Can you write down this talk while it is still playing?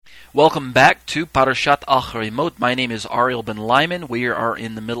Welcome back to Parashat Acharei. My name is Ariel Ben Lyman. We are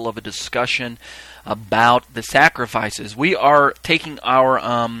in the middle of a discussion about the sacrifices. We are taking our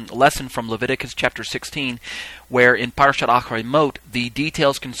lesson from Leviticus chapter 16, where in Parashat Acharei, the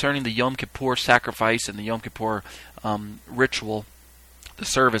details concerning the Yom Kippur sacrifice and the Yom Kippur ritual, the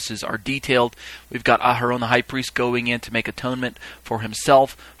services, are detailed. We've got Aharon the high priest going in to make atonement for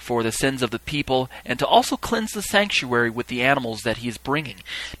himself, for the sins of the people, and to also cleanse the sanctuary with the animals that he is bringing.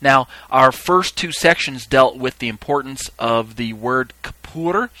 Now, our first two sections dealt with the importance of the word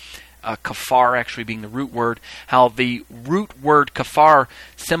kippur, kafar actually being the root word, how the root word kafar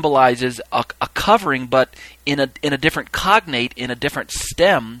symbolizes a covering, but in a different cognate, in a different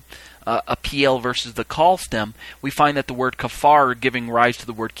stem, a PL versus the call stem. We find that the word kafar, giving rise to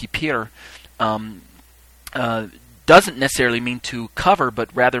the word kippur, doesn't necessarily mean to cover, but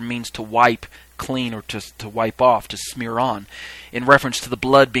rather means to wipe clean or to wipe off, to smear on, in reference to the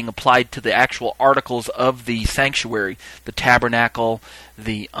blood being applied to the actual articles of the sanctuary, the tabernacle,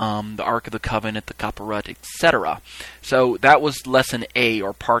 the Ark of the Covenant, the Kapparot, etc. So that was lesson A,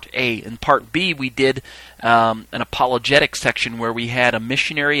 or part A. In part B, we did an apologetic section where we had a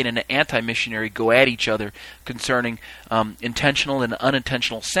missionary and an anti-missionary go at each other concerning intentional and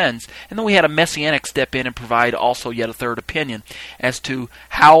unintentional sins. And then we had a messianic step in and provide also yet a third opinion as to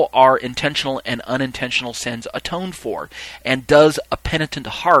how are intentional and unintentional sins atoned for. And does a penitent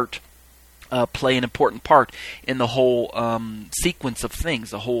heart play an important part in the whole sequence of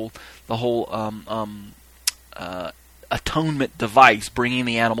things, the whole atonement device, bringing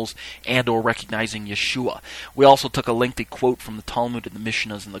the animals and or recognizing Yeshua. We also took a lengthy quote from the Talmud and the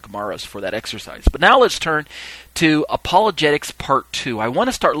Mishnahs and the Gemaras for that exercise. But now let's turn to Apologetics Part 2. I want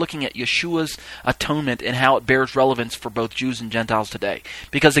to start looking at Yeshua's atonement and how it bears relevance for both Jews and Gentiles today.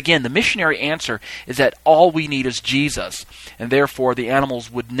 Because again, the missionary answer is that all we need is Jesus, and therefore the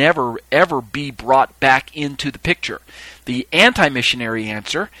animals would never ever be brought back into the picture. The anti-missionary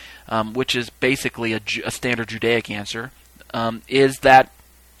answer, which is basically a standard Judaic answer, is that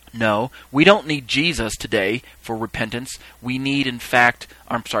no, we don't need Jesus today for repentance. We need, in fact,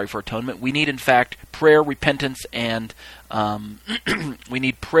 for atonement. We need, in fact, prayer, repentance, and we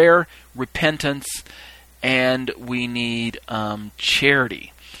need prayer, repentance, and we need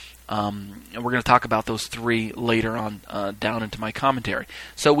charity. And we're going to talk about those three later on down into my commentary.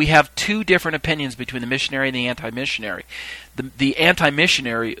 So we have two different opinions between the missionary and the anti-missionary. The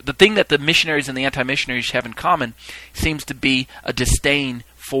anti-missionary, the thing that the missionaries and the anti-missionaries have in common seems to be a disdain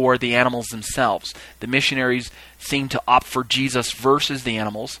for the animals themselves. The missionaries seem to opt for Jesus versus the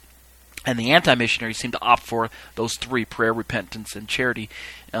animals, and the anti-missionaries seem to opt for those three: prayer, repentance, and charity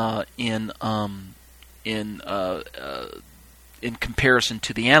in comparison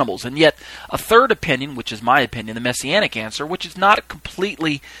to the animals. And yet, a third opinion, which is my opinion, the Messianic answer, which is not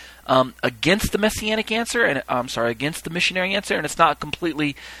completely against the Messianic answer, and against the missionary answer, and it's not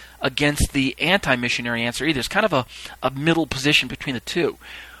completely against the anti-missionary answer either. It's kind of a middle position between the two.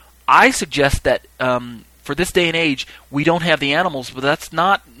 I suggest that for this day and age, we don't have the animals, but that's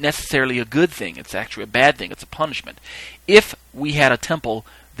not necessarily a good thing. It's actually a bad thing. It's a punishment. If we had a temple,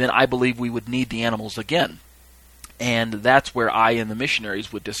 then I believe we would need the animals again. And that's where I and the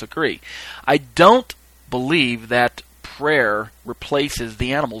missionaries would disagree. I don't believe that prayer replaces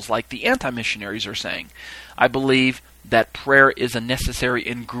the animals like the anti-missionaries are saying. I believe that prayer is a necessary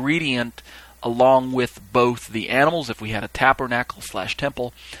ingredient along with both the animals, if we had a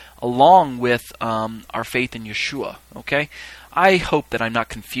tabernacle/temple, along with our faith in Yeshua. Okay? I hope that I'm not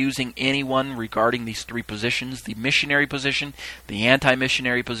confusing anyone regarding these three positions: the missionary position, the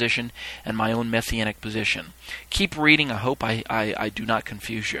anti-missionary position, and my own messianic position. Keep reading. I hope I do not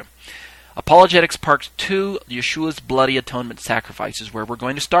confuse you. Apologetics Part 2, Yeshua's Bloody Atonement Sacrifices, where we're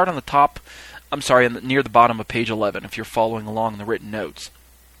going to start on the top, near the bottom of page 11, if you're following along in the written notes.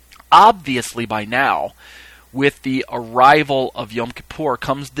 Obviously, by now, with the arrival of Yom Kippur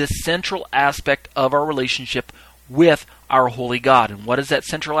comes this central aspect of our relationship with our holy God. And what is that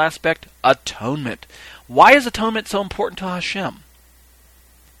central aspect? Atonement. Why is atonement so important to Hashem?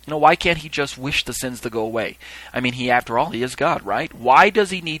 Why can't he just wish the sins to go away? I mean, after all, he is God, right? Why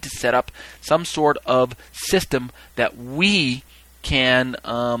does he need to set up some sort of system that we can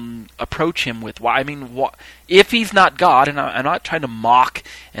approach him with? Why? I mean, if he's not God, and I'm not trying to mock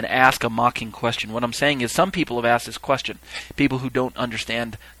and ask a mocking question. What I'm saying is some people have asked this question. People who don't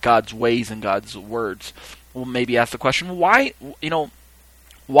understand God's ways and God's words will maybe ask the question, why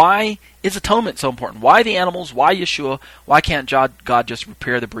is atonement so important? Why the animals? Why Yeshua? Why can't God just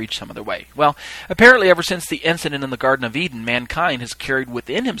repair the breach some other way? Well, apparently ever since the incident in the Garden of Eden, mankind has carried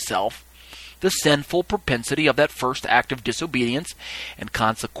within himself the sinful propensity of that first act of disobedience, and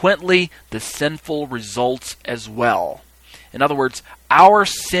consequently the sinful results as well. In other words, our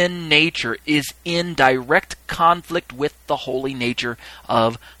sin nature is in direct conflict with the holy nature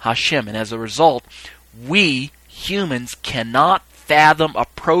of Hashem, and as a result, we humans cannot fathom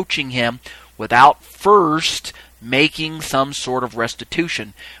approaching Him without first making some sort of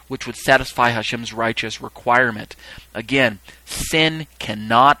restitution, which would satisfy Hashem's righteous requirement. Again, sin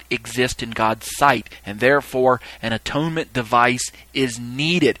cannot exist in God's sight, and therefore an atonement device is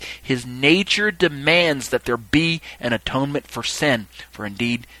needed. His nature demands that there be an atonement for sin, for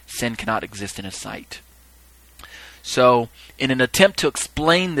indeed sin cannot exist in His sight. So, in an attempt to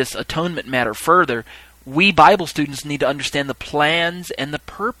explain this atonement matter further, we Bible students need to understand the plans and the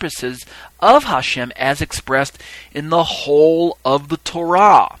purposes of Hashem as expressed in the whole of the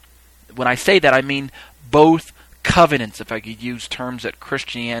Torah. When I say that, I mean both covenants, if I could use terms that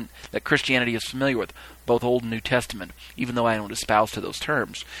Christianity is familiar with, both Old and New Testament, even though I don't espouse to those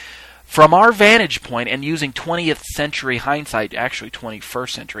terms. From our vantage point, and using 20th century hindsight, actually 21st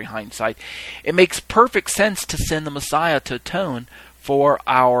century hindsight, it makes perfect sense to send the Messiah to atone for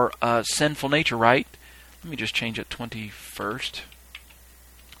our sinful nature, right? Let me just change it, 21st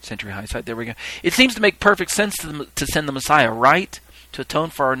century hindsight. There we go. It seems to make perfect sense to send the Messiah, right? To atone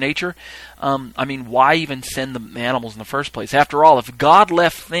for our nature. Why even send the animals in the first place? After all, if God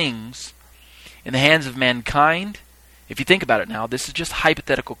left things in the hands of mankind, if you think about it now, this is just a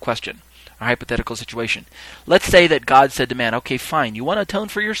hypothetical question, a hypothetical situation. Let's say that God said to man, okay, fine, you want to atone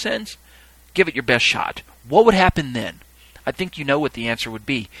for your sins? Give it your best shot. What would happen then? I think you know what the answer would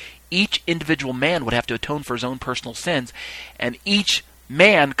be. Each individual man would have to atone for his own personal sins, and each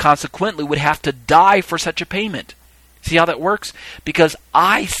man consequently would have to die for such a payment. See how that works? Because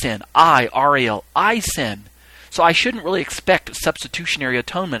I sin. I sin. So I shouldn't really expect substitutionary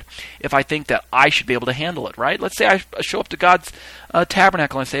atonement if I think that I should be able to handle it, right? Let's say I show up to God's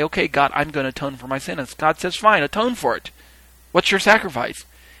tabernacle and say, okay, God, I'm going to atone for my sin. And God says, fine, atone for it. What's your sacrifice?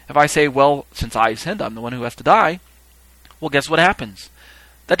 If I say, well, since I sinned, I'm the one who has to die, well, guess what happens?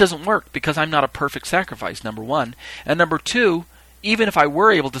 That doesn't work because I'm not a perfect sacrifice, number one. And number two, even if I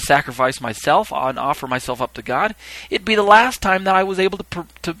were able to sacrifice myself and offer myself up to God, it'd be the last time that I was able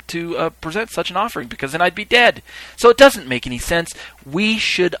to present such an offering, because then I'd be dead. So it doesn't make any sense. We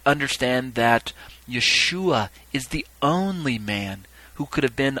should understand that Yeshua is the only man who could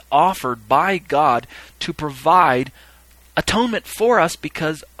have been offered by God to provide atonement for us,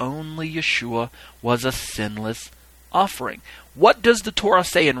 because only Yeshua was a sinless offering. What does the Torah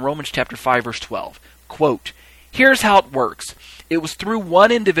say in Romans chapter 5, verse 12? Quote, here's how it works. It was through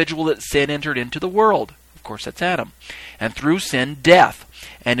one individual that sin entered into the world. Of course, that's Adam. And through sin, death.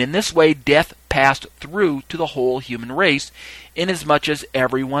 And in this way, death passed through to the whole human race, inasmuch as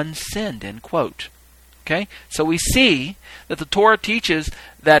everyone sinned, end quote. Okay? So we see that the Torah teaches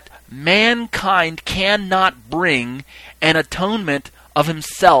that mankind cannot bring an atonement of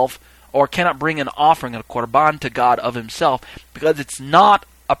himself, or cannot bring an offering, a korban to God of himself, because it's not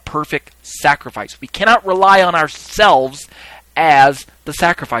a perfect sacrifice. We cannot rely on ourselves as the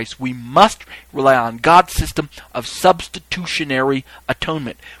sacrifice. We must rely on God's system of substitutionary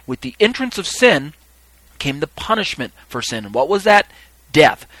atonement. With the entrance of sin came the punishment for sin. And what was that?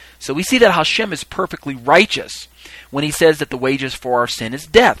 Death. So we see that Hashem is perfectly righteous when He says that the wages for our sin is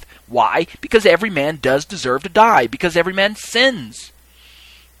death. Why? Because every man does deserve to die, because every man sins.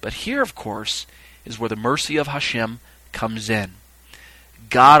 But here, of course, is where the mercy of Hashem comes in.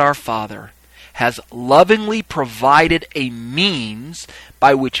 God our Father has lovingly provided a means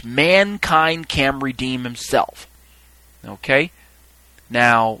by which mankind can redeem himself. Okay?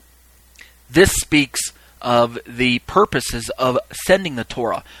 Now, this speaks of the purposes of sending the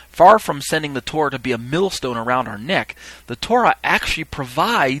Torah. Far from sending the Torah to be a millstone around our neck, the Torah actually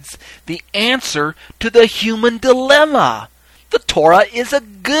provides the answer to the human dilemma. The Torah is a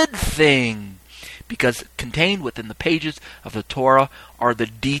good thing, because contained within the pages of the Torah are the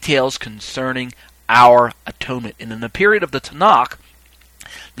details concerning our atonement. And in the period of the Tanakh,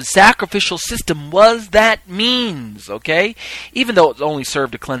 the sacrificial system was that means, okay? Even though it only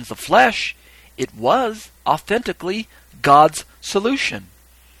served to cleanse the flesh, it was authentically God's solution.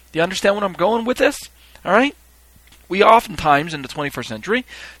 Do you understand where I'm going with this? All right? We oftentimes, in the 21st century,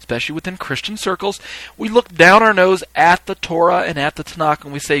 especially within Christian circles, we look down our nose at the Torah and at the Tanakh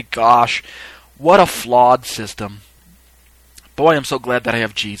and we say, gosh, what a flawed system. Boy, I'm so glad that I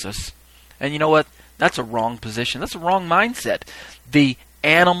have Jesus. And you know what? That's a wrong position. That's a wrong mindset. The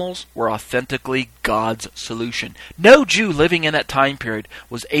animals were authentically God's solution. No Jew living in that time period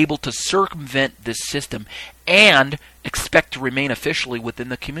was able to circumvent this system and expect to remain officially within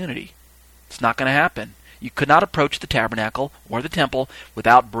the community. It's not going to happen. You could not approach the tabernacle or the temple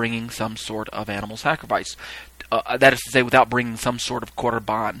without bringing some sort of animal sacrifice. That is to say, without bringing some sort of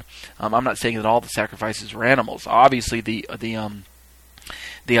korban. I'm not saying that all the sacrifices were animals. Obviously, the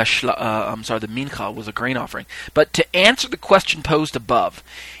mincha was a grain offering. But to answer the question posed above,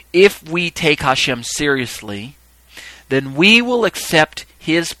 if we take Hashem seriously, then we will accept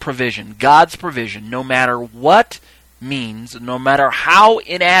His provision, God's provision, no matter what means, no matter how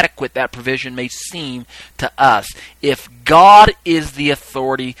inadequate that provision may seem to us. If God is the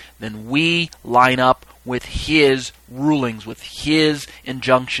authority, then we line up with His rulings, with His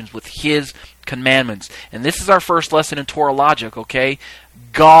injunctions, with His commandments. And this is our first lesson in Torah logic, okay?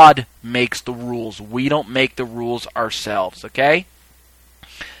 God makes the rules. We don't make the rules ourselves, okay?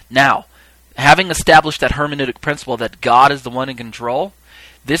 Now, having established that hermeneutic principle that God is the one in control,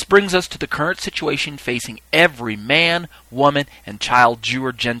 this brings us to the current situation facing every man, woman, and child, Jew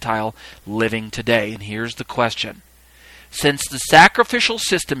or Gentile, living today. And here's the question. Since the sacrificial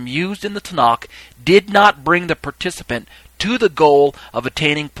system used in the Tanakh did not bring the participant to the goal of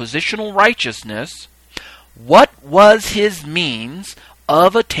attaining positional righteousness, what was his means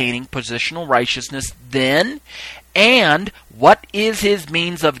of attaining positional righteousness then? And what is his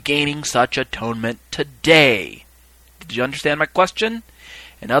means of gaining such atonement today? Did you understand my question?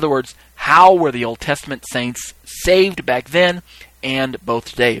 In other words, how were the Old Testament saints saved back then and both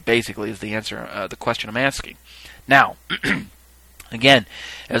today? Basically, is the answer, the question I'm asking. Now, again,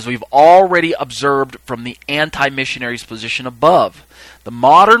 as we've already observed from the anti-missionaries' position above, the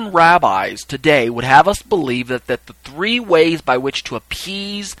modern rabbis today would have us believe that the three ways by which to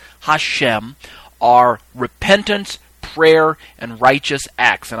appease Hashem are repentance, prayer, and righteous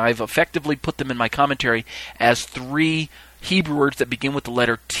acts. And I've effectively put them in my commentary as three Hebrew words that begin with the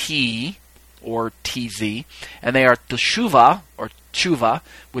letter T, or TZ, and they are teshuvah, or tshuva,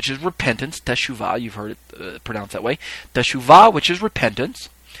 which is repentance, teshuvah, you've heard it pronounced that way, teshuvah, which is repentance,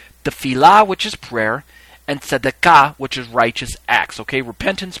 tefillah, which is prayer, and tzedakah, which is righteous acts. Okay,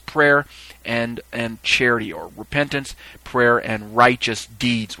 repentance, prayer, and charity, or repentance, prayer, and righteous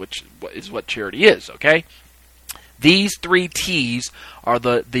deeds, which is what charity is. Okay. These three T's are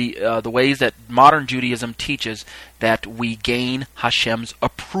the ways that modern Judaism teaches that we gain Hashem's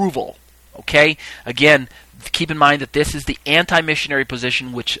approval. Okay? Again, keep in mind that this is the anti-missionary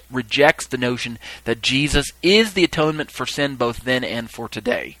position which rejects the notion that Jesus is the atonement for sin both then and for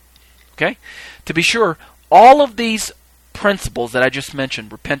today. Okay? To be sure, all of these principles that I just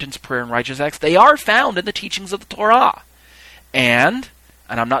mentioned, repentance, prayer, and righteous acts, they are found in the teachings of the Torah. And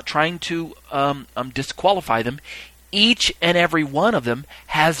I'm not trying to disqualify them, each and every one of them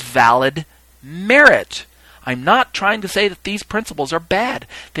has valid merit. I'm not trying to say that these principles are bad.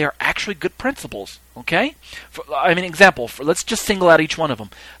 They are actually good principles. Okay? Let's just single out each one of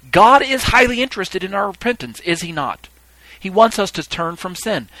them. God is highly interested in our repentance, is He not? He wants us to turn from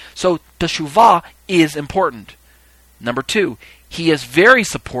sin. So teshuvah is important. Number two, He is very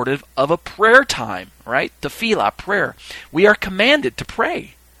supportive of a prayer time, right? Tefillah, prayer. We are commanded to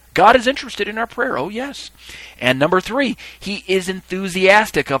pray. God is interested in our prayer, oh yes. And number three, He is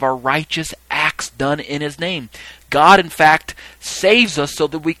enthusiastic of our righteous acts done in His name. God, in fact, saves us so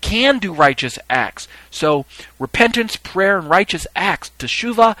that we can do righteous acts. So, repentance, prayer, and righteous acts,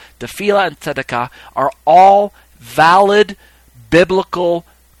 teshuvah, tefillah, and tzedakah, are all valid biblical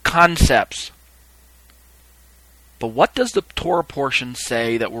concepts. But what does the Torah portion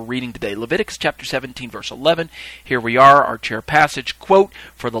say that we're reading today? Leviticus chapter 17, verse 11. Here we are, our chair passage. Quote,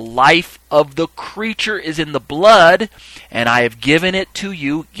 "For the life of the creature is in the blood, and I have given it to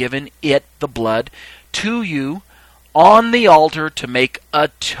you," given it, the blood, "to you on the altar to make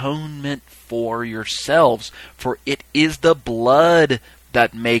atonement for yourselves. For it is the blood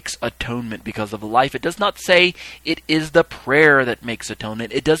that makes atonement because of the life." It does not say it is the prayer that makes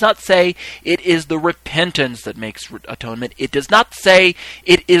atonement. It does not say it is the repentance that makes atonement. It does not say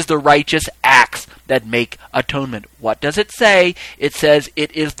it is the righteous acts that make atonement. What does it say? It says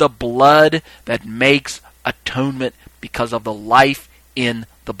it is the blood that makes atonement because of the life in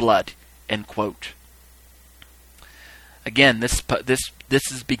the blood. End quote. Again, this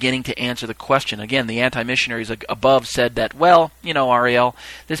is beginning to answer the question. Again, the anti-missionaries above said that, well, Ariel,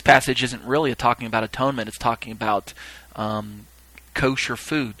 this passage isn't really talking about atonement. It's talking about kosher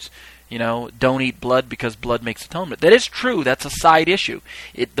foods. Don't eat blood because blood makes atonement. That is true. That's a side issue.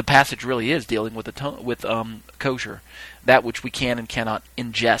 The passage really is dealing with kosher, that which we can and cannot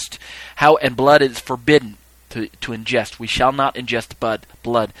ingest. And blood is forbidden to ingest. We shall not ingest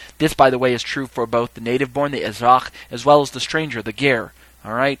blood. This, by the way, is true for both the native-born, the Ezrach, as well as the stranger, the Ger.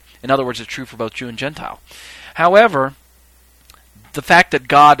 All right? In other words, it's true for both Jew and Gentile. However, the fact that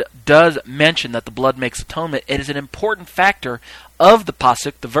God does mention that the blood makes atonement, it is an important factor of the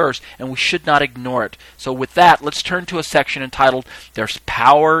pasuk, the verse, and we should not ignore it. So with that, let's turn to a section entitled, There's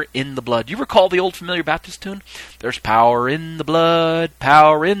Power in the Blood. You recall the old familiar Baptist tune? There's power in the blood,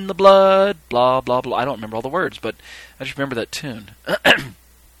 blah, blah, blah. I don't remember all the words, but I just remember that tune.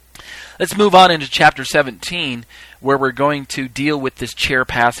 Let's move on into chapter 17, where we're going to deal with this chair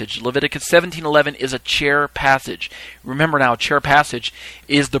passage. Leviticus 17:11 is a chair passage. Remember now, a chair passage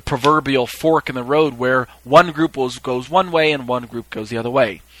is the proverbial fork in the road where one group goes one way and one group goes the other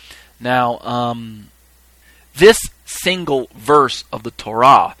way. Now, this single verse of the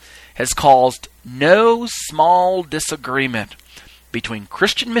Torah has caused no small disagreement between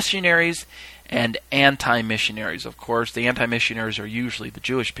Christian missionaries and anti-missionaries. Of course, the anti-missionaries are usually the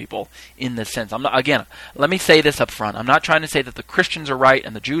Jewish people in this sense. Again, let me say this up front. I'm not trying to say that the Christians are right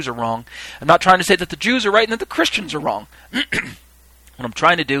and the Jews are wrong. I'm not trying to say that the Jews are right and that the Christians are wrong. What I'm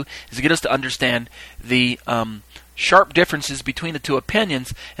trying to do is get us to understand the sharp differences between the two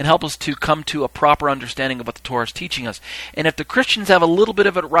opinions and help us to come to a proper understanding of what the Torah is teaching us. And if the Christians have a little bit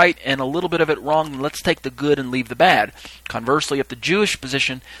of it right and a little bit of it wrong, then let's take the good and leave the bad. Conversely, if the Jewish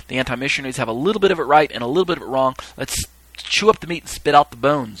position, the anti-missionaries, have a little bit of it right and a little bit of it wrong, let's chew up the meat and spit out the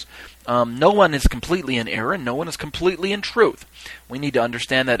bones. No one is completely in error and no one is completely in truth. We need to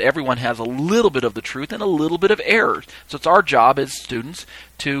understand that everyone has a little bit of the truth and a little bit of error. So it's our job as students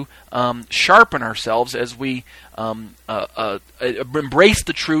to sharpen ourselves as we embrace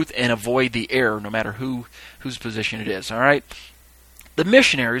the truth and avoid the error, no matter whose position it is. All right. The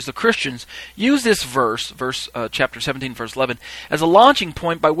missionaries, the Christians, use this verse chapter 17, verse 11, as a launching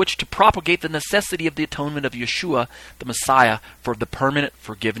point by which to propagate the necessity of the atonement of Yeshua, the Messiah, for the permanent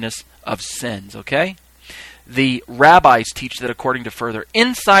forgiveness of sins. Okay? The rabbis teach that according to further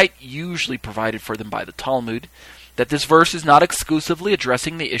insight, usually provided for them by the Talmud, that this verse is not exclusively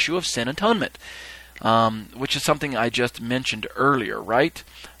addressing the issue of sin atonement, which is something I just mentioned earlier, right?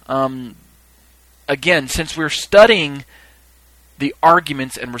 Again, since we're studying the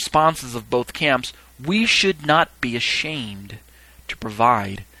arguments and responses of both camps, we should not be ashamed to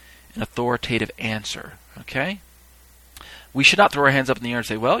provide an authoritative answer. Okay? We should not throw our hands up in the air and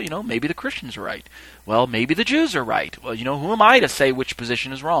say, well, maybe the Christians are right. Well, maybe the Jews are right. Well, who am I to say which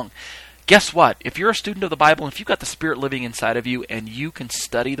position is wrong? Guess what? If you're a student of the Bible, and if you've got the Spirit living inside of you and you can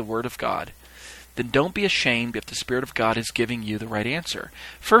study the Word of God, then don't be ashamed if the Spirit of God is giving you the right answer.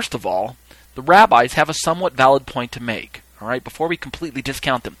 First of all, the rabbis have a somewhat valid point to make. All right, before we completely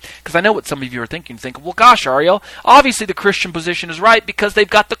discount them. Because I know what some of you are thinking. Well, gosh, Ariel, obviously the Christian position is right because they've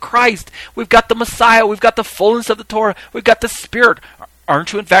got the Christ. We've got the Messiah. We've got the fullness of the Torah. We've got the Spirit.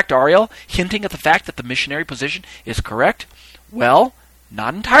 Aren't you, in fact, Ariel, hinting at the fact that the missionary position is correct? Well,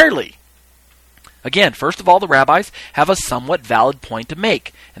 not entirely. Again, first of all, the rabbis have a somewhat valid point to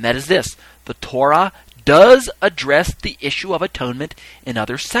make, and that is this. The Torah does address the issue of atonement in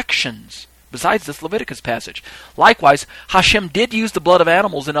other sections besides this Leviticus passage. Likewise, Hashem did use the blood of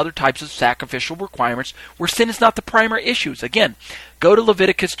animals and other types of sacrificial requirements where sin is not the primary issues. Again, go to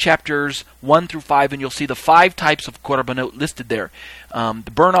Leviticus chapters 1 through 5 and you'll see the 5 types of korbanot listed there.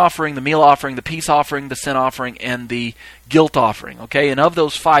 The burnt offering, the meal offering, the peace offering, the sin offering, and the guilt offering. Okay, and of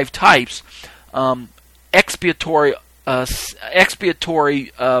those 5 types, expiatory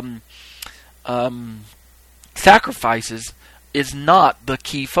sacrifices is not the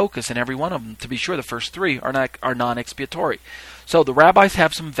key focus in every one of them. To be sure, the first 3 are non-expiatory. So the rabbis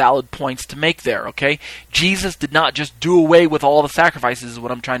have some valid points to make there, okay? Jesus did not just do away with all the sacrifices is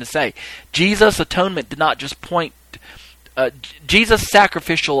what I'm trying to say. Jesus' atonement did not just point... Jesus'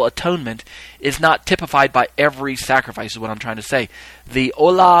 sacrificial atonement is not typified by every sacrifice is what I'm trying to say. The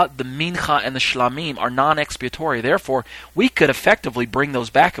Olah, the Mincha, and the Shlamim are non-expiatory. Therefore, we could effectively bring those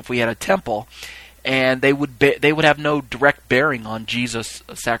back if we had a temple, and they would have no direct bearing on Jesus'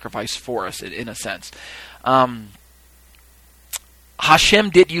 sacrifice for us, in a sense. Hashem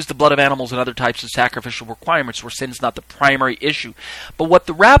did use the blood of animals and other types of sacrificial requirements where sin is not the primary issue. But what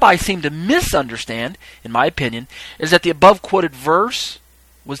the rabbis seem to misunderstand, in my opinion, is that the above quoted verse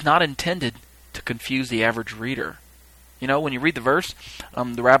was not intended to confuse the average reader. When you read the verse,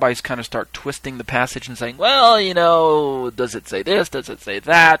 the rabbis kind of start twisting the passage and saying, well, does it say this? Does it say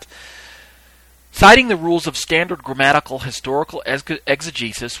that? Citing the rules of standard grammatical historical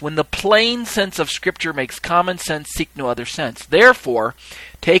exegesis, when the plain sense of Scripture makes common sense seek no other sense. Therefore,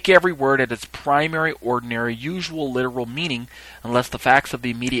 take every word at its primary, ordinary, usual, literal meaning, unless the facts of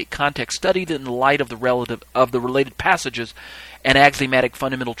the immediate context studied in the light of the related passages and axiomatic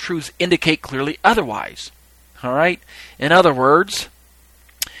fundamental truths indicate clearly otherwise. All right? In other words,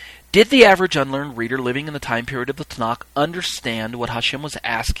 Did the average unlearned reader living in the time period of the Tanakh understand what Hashem was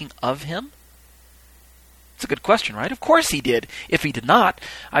asking of him? It's a good question, right? Of course he did. If he did not,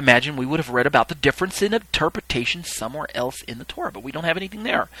 I imagine we would have read about the difference in interpretation somewhere else in the Torah, but we don't have anything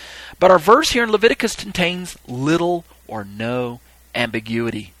there. But our verse here in Leviticus contains little or no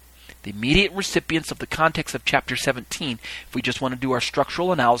ambiguity. The immediate recipients of the context of chapter 17, if we just want to do our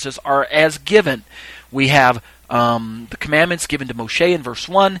structural analysis, are as given. We have the commandments given to Moshe in verse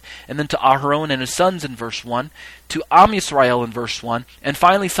 1, and then to Aharon and his sons in verse 1, to Am Yisrael in verse 1, and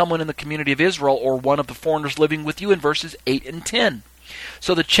finally someone in the community of Israel or one of the foreigners living with you in verses 8 and 10.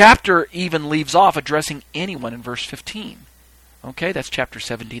 So the chapter even leaves off addressing anyone in verse 15. Okay, that's chapter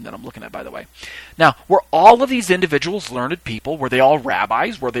 17 that I'm looking at, by the way. Now, were all of these individuals learned people? Were they all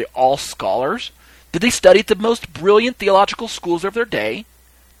rabbis? Were they all scholars? Did they study at the most brilliant theological schools of their day?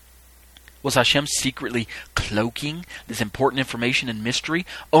 Was Hashem secretly cloaking this important information in mystery,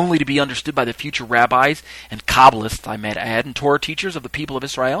 only to be understood by the future rabbis and Kabbalists, I might add, and Torah teachers of the people of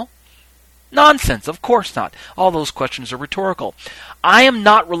Israel? Nonsense, of course not. All those questions are rhetorical. I am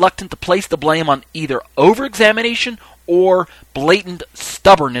not reluctant to place the blame on either over-examination or blatant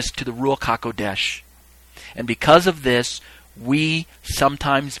stubbornness to the Ruach HaKodesh. And because of this, we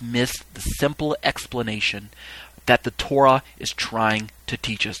sometimes miss the simple explanation that the Torah is trying to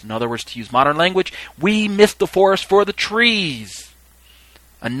teach us. In other words, to use modern language, we miss the forest for the trees.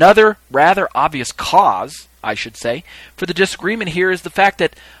 Another rather obvious cause, I should say, for the disagreement here is the fact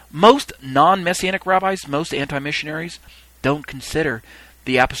that most non-Messianic rabbis, most anti-missionaries, don't consider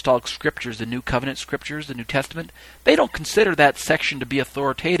the apostolic scriptures, the New Covenant scriptures, the New Testament, they don't consider that section to be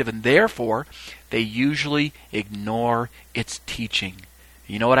authoritative, and therefore they usually ignore its teaching.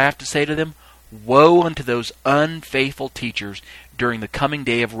 You know what I have to say to them? Woe unto those unfaithful teachers during the coming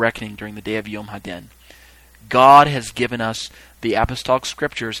day of reckoning, during the day of Yom Hadin. God has given us the apostolic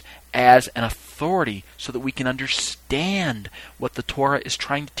scriptures as an authority so that we can understand what the Torah is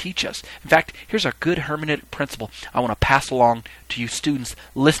trying to teach us. In fact, here's a good hermeneutic principle I want to pass along to you students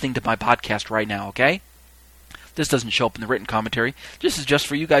listening to my podcast right now, okay? This doesn't show up in the written commentary. This is just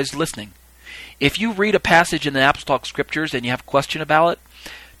for you guys listening. If you read a passage in the apostolic scriptures and you have a question about it,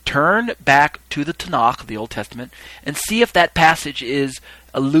 turn back to the Tanakh, the Old Testament, and see if that passage is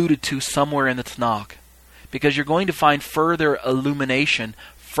alluded to somewhere in the Tanakh. Because you're going to find further illumination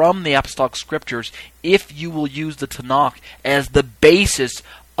from the apostolic scriptures if you will use the Tanakh as the basis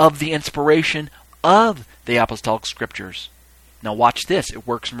of the inspiration of the apostolic scriptures. Now watch this. It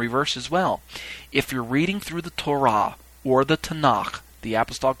works in reverse as well. If you're reading through the Torah or the Tanakh, the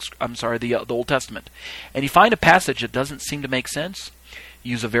Old Testament, and you find a passage that doesn't seem to make sense,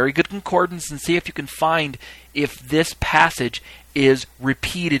 use a very good concordance and see if you can find if this passage is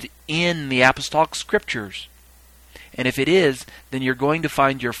repeated in the apostolic scriptures. And if it is, then you're going to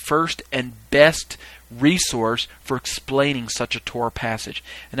find your first and best resource for explaining such a Torah passage.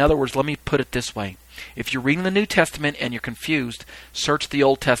 In other words, let me put it this way. If you're reading the New Testament and you're confused, search the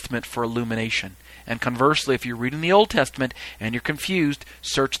Old Testament for illumination. And conversely, if you're reading the Old Testament and you're confused,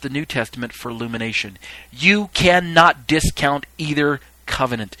 search the New Testament for illumination. You cannot discount either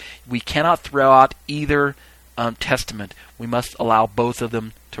covenant. We cannot throw out either testament. We must allow both of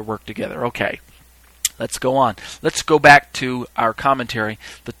them to work together. Okay, let's go on. Let's go back to our commentary.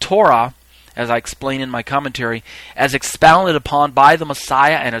 The Torah, as I explain in my commentary, as expounded upon by the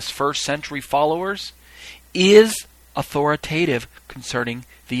Messiah and his first century followers, is authoritative concerning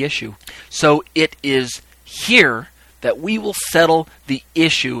the issue. So it is here that we will settle the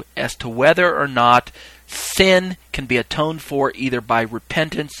issue as to whether or not sin can be atoned for either by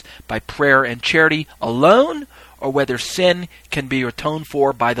repentance, by prayer and charity alone, or whether sin can be atoned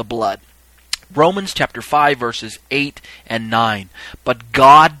for by the blood. Romans chapter 5 verses 8 and 9. But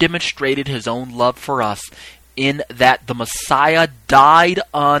God demonstrated his own love for us in that the Messiah died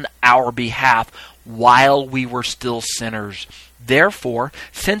on our behalf while we were still sinners. Therefore,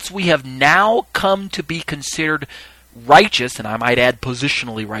 since we have now come to be considered righteous, and I might add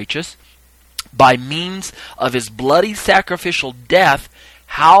positionally righteous, by means of his bloody sacrificial death,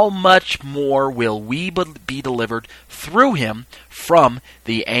 how much more will we be delivered through him from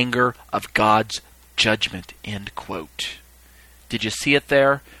the anger of God's judgment? End quote. Did you see it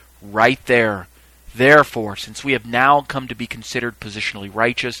there? Right there. Therefore, since we have now come to be considered positionally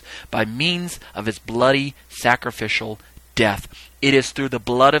righteous by means of his bloody sacrificial death, it is through the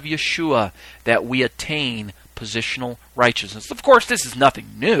blood of Yeshua that we attain positional righteousness. Of course, this is nothing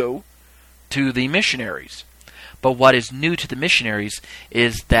new to the missionaries. But what is new to the missionaries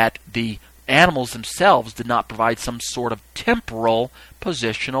is that the animals themselves did not provide some sort of temporal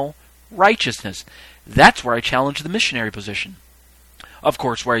positional righteousness. That's where I challenge the missionary position. of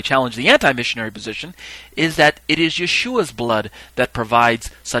course, where I challenge the anti-missionary position, is that it is Yeshua's blood that provides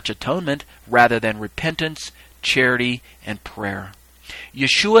such atonement rather than repentance, charity, and prayer.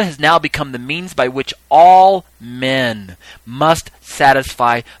 Yeshua has now become the means by which all men must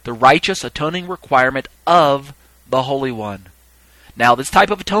satisfy the righteous atoning requirement of the Holy One. Now, this type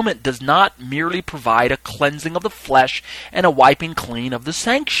of atonement does not merely provide a cleansing of the flesh and a wiping clean of the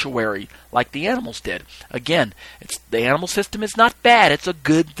sanctuary, like the animals did. Again, the animal system is not bad, it's a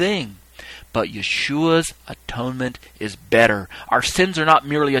good thing. But Yeshua's atonement is better. Our sins are not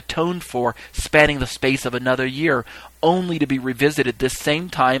merely atoned for, spanning the space of another year, only to be revisited this same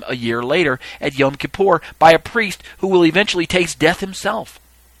time a year later at Yom Kippur by a priest who will eventually taste death himself.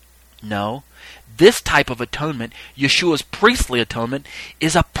 No. This type of atonement, Yeshua's priestly atonement,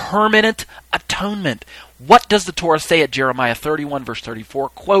 is a permanent atonement. What does the Torah say at Jeremiah 31 verse 34?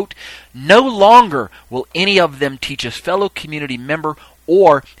 Quote, "No longer will any of them teach his fellow community member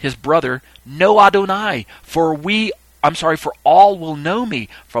or his brother, know Adonai, for all will know me,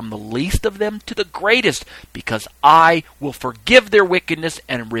 from the least of them to the greatest, because I will forgive their wickedness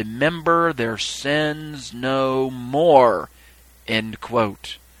and remember their sins no more." End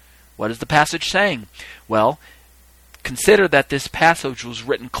quote. What is the passage saying? Well, consider that this passage was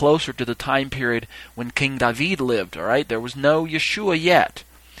written closer to the time period when King David lived, all right? There was no Yeshua yet.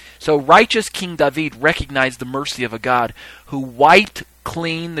 So righteous King David recognized the mercy of a God who wiped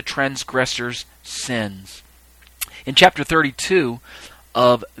clean the transgressor's sins. In chapter 32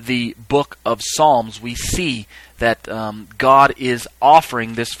 of the book of Psalms, we see that God is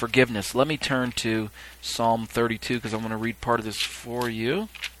offering this forgiveness. Let me turn to Psalm 32 because I want to read part of this for you.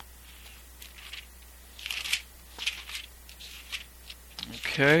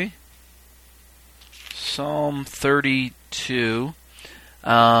 Okay. Psalm 32.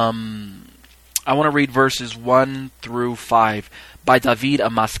 I want to read verses 1 through 5 by David a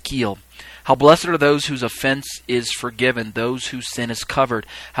Maskil. How blessed are those whose offense is forgiven, those whose sin is covered.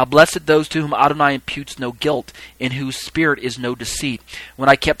 How blessed those to whom Adonai imputes no guilt, in whose spirit is no deceit. When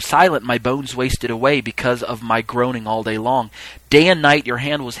I kept silent, my bones wasted away because of my groaning all day long. Day and night your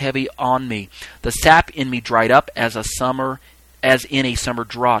hand was heavy on me. The sap in me dried up as in a summer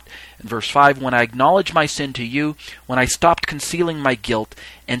drought. In verse 5, when I acknowledged my sin to you, when I stopped concealing my guilt,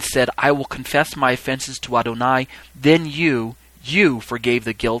 and said, I will confess my offenses to Adonai, then you forgave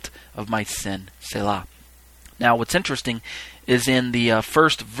the guilt of my sin. Selah. Now, what's interesting is in the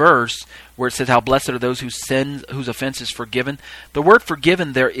first verse, where it says, how blessed are those whose offense is forgiven. The word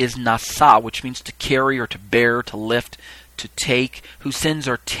forgiven there is nasa, which means to carry or to bear, to lift, to take, whose sins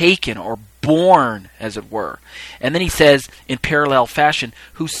are taken or borne, as it were. And then he says, in parallel fashion,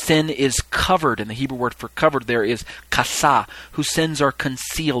 whose sin is covered. And the Hebrew word for covered there is kasa, whose sins are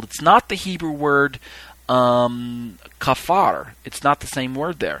concealed. It's not the Hebrew word kafar. It's not the same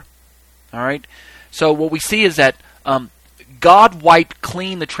word there. All right? So what we see is that God wiped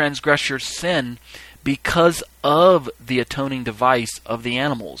clean the transgressor's sin because of the atoning device of the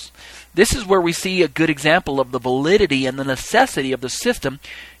animals. This is where we see a good example of the validity and the necessity of the system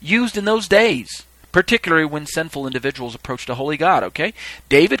used in those days, particularly when sinful individuals approached a holy God. Okay,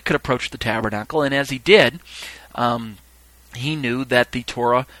 David could approach the tabernacle, and as he did, he knew that the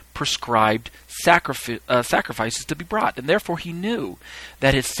Torah prescribed sacrifices to be brought, and therefore he knew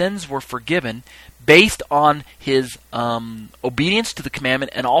that his sins were forgiven based on his obedience to the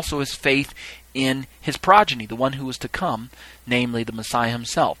commandment and also his faith in his progeny, the one who was to come, namely the Messiah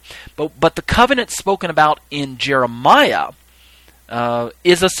himself. But the covenant spoken about in Jeremiah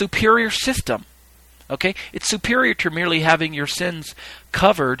is a superior system. Okay, it's superior to merely having your sins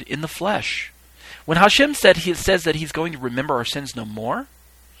covered in the flesh. When Hashem says that He's going to remember our sins no more,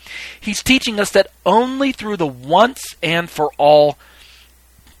 He's teaching us that only through the once and for all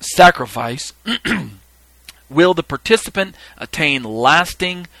sacrifice will the participant attain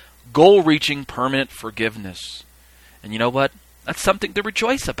lasting, goal-reaching, permanent forgiveness. And you know what? That's something to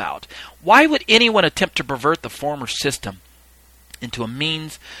rejoice about. Why would anyone attempt to pervert the former system into a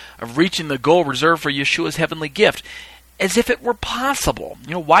means of reaching the goal reserved for Yeshua's heavenly gift, as if it were possible?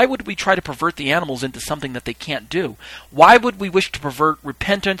 You know, why would we try to pervert the animals into something that they can't do? Why would we wish to pervert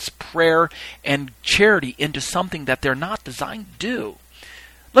repentance, prayer, and charity into something that they're not designed to do?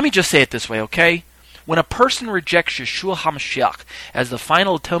 Let me just say it this way, okay? When a person rejects Yeshua HaMashiach as the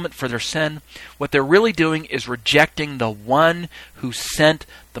final atonement for their sin, what they're really doing is rejecting the one who sent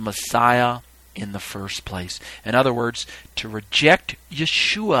the Messiah in the first place. In other words, to reject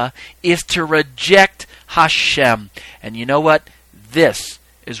Yeshua is to reject Hashem. And you know what? This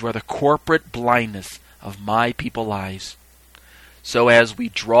is where the corporate blindness of my people lies. So as we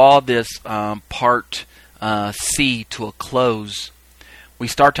draw this part C to a close, we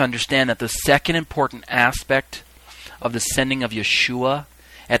start to understand that the second important aspect of the sending of Yeshua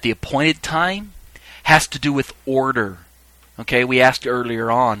at the appointed time has to do with order. Okay, we asked earlier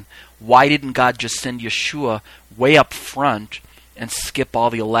on, why didn't God just send Yeshua way up front and skip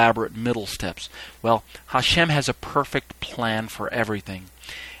all the elaborate middle steps? Well, Hashem has a perfect plan for everything.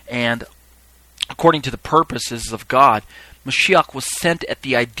 And according to the purposes of God, Mashiach was sent at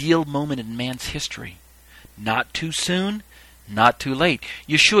the ideal moment in man's history. Not too soon, not too late.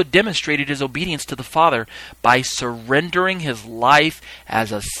 Yeshua demonstrated his obedience to the Father by surrendering his life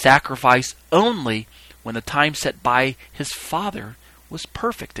as a sacrifice only when the time set by his Father was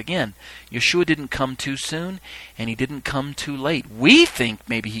perfect. Again, Yeshua didn't come too soon, and he didn't come too late. We think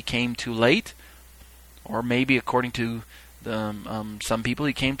maybe he came too late, or maybe according to some people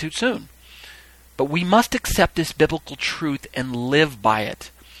he came too soon. But we must accept this biblical truth and live by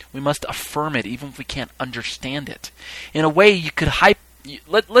it. We must affirm it even if we can't understand it. In a way, you could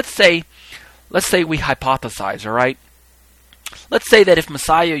let's say we hypothesize, all right? Let's say that if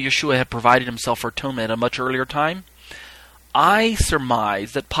Messiah Yeshua had provided himself for atonement at a much earlier time, I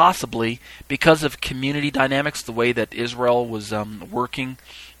surmise that possibly because of community dynamics, the way that Israel was working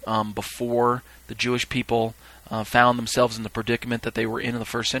before the Jewish people found themselves in the predicament that they were in the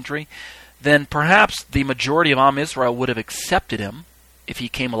first century, then perhaps the majority of Am Israel would have accepted him if he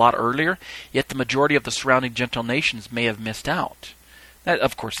came a lot earlier, yet the majority of the surrounding Gentile nations may have missed out. That,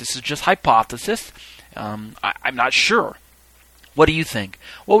 of course, this is just hypothesis. I'm not sure. What do you think?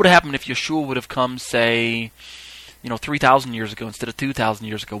 What would happen if Yeshua would have come, say, 3,000 years ago instead of 2,000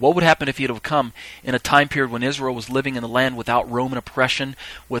 years ago? What would happen if he would have come in a time period when Israel was living in the land without Roman oppression,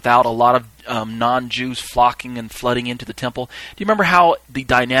 without a lot of non-Jews flocking and flooding into the temple? Do you remember how the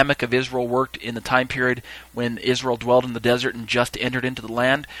dynamic of Israel worked in the time period when Israel dwelled in the desert and just entered into the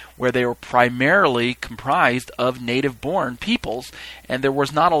land, where they were primarily comprised of native-born peoples, and there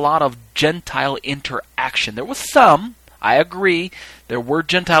was not a lot of Gentile interaction? There was some. I agree, there were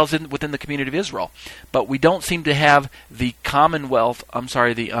Gentiles within the community of Israel, but we don't seem to have the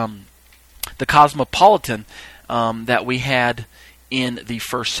the cosmopolitan that we had in the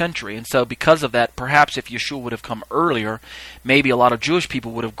first century. And so because of that, perhaps if Yeshua would have come earlier, maybe a lot of Jewish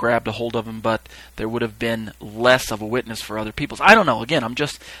people would have grabbed a hold of him, but there would have been less of a witness for other peoples. I don't know. Again, I'm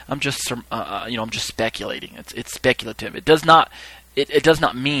just speculating. It's speculative. It does not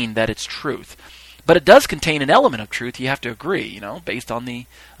mean that it's truth. But it does contain an element of truth, you have to agree, based on the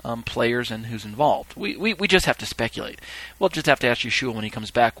players and who's involved. We just have to speculate. We'll just have to ask Yeshua when he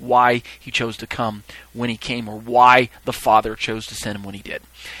comes back why he chose to come when he came, or why the Father chose to send him when he did.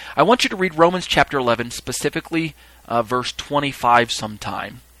 I want you to read Romans chapter 11, specifically verse 25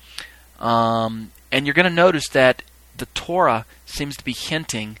 sometime. And you're going to notice that the Torah seems to be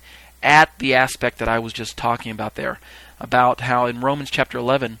hinting at the aspect that I was just talking about there, about how in Romans chapter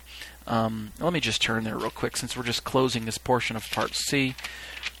 11, let me just turn there real quick since we're just closing this portion of part C.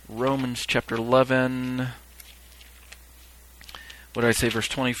 Romans chapter 11. What did I say? Verse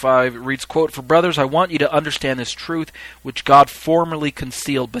 25. It reads, quote, "For brothers, I want you to understand this truth, which God formerly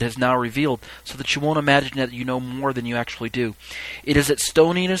concealed, but has now revealed, so that you won't imagine that you know more than you actually do. It is that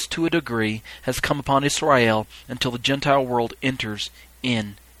stoniness to a degree has come upon Israel until the Gentile world enters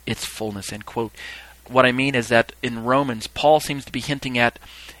in its fullness," end quote. What I mean is that in Romans, Paul seems to be hinting at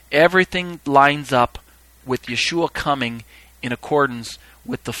everything lines up with Yeshua coming in accordance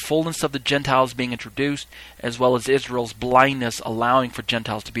with the fullness of the Gentiles being introduced, as well as Israel's blindness allowing for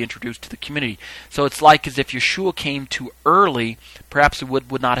Gentiles to be introduced to the community. So it's like as if Yeshua came too early, perhaps he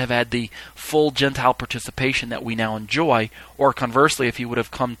would not have had the full Gentile participation that we now enjoy, or conversely, if he would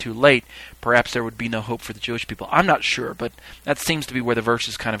have come too late, perhaps there would be no hope for the Jewish people. I'm not sure, but that seems to be where the verse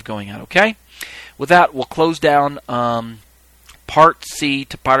is kind of going at, okay? With that, we'll close down Part C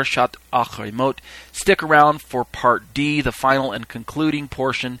to Parashat Achrimot. Stick around for Part D, the final and concluding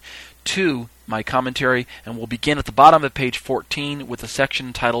portion to my commentary, and we'll begin at the bottom of page 14 with a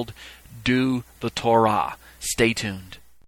section titled Do the Torah. Stay tuned.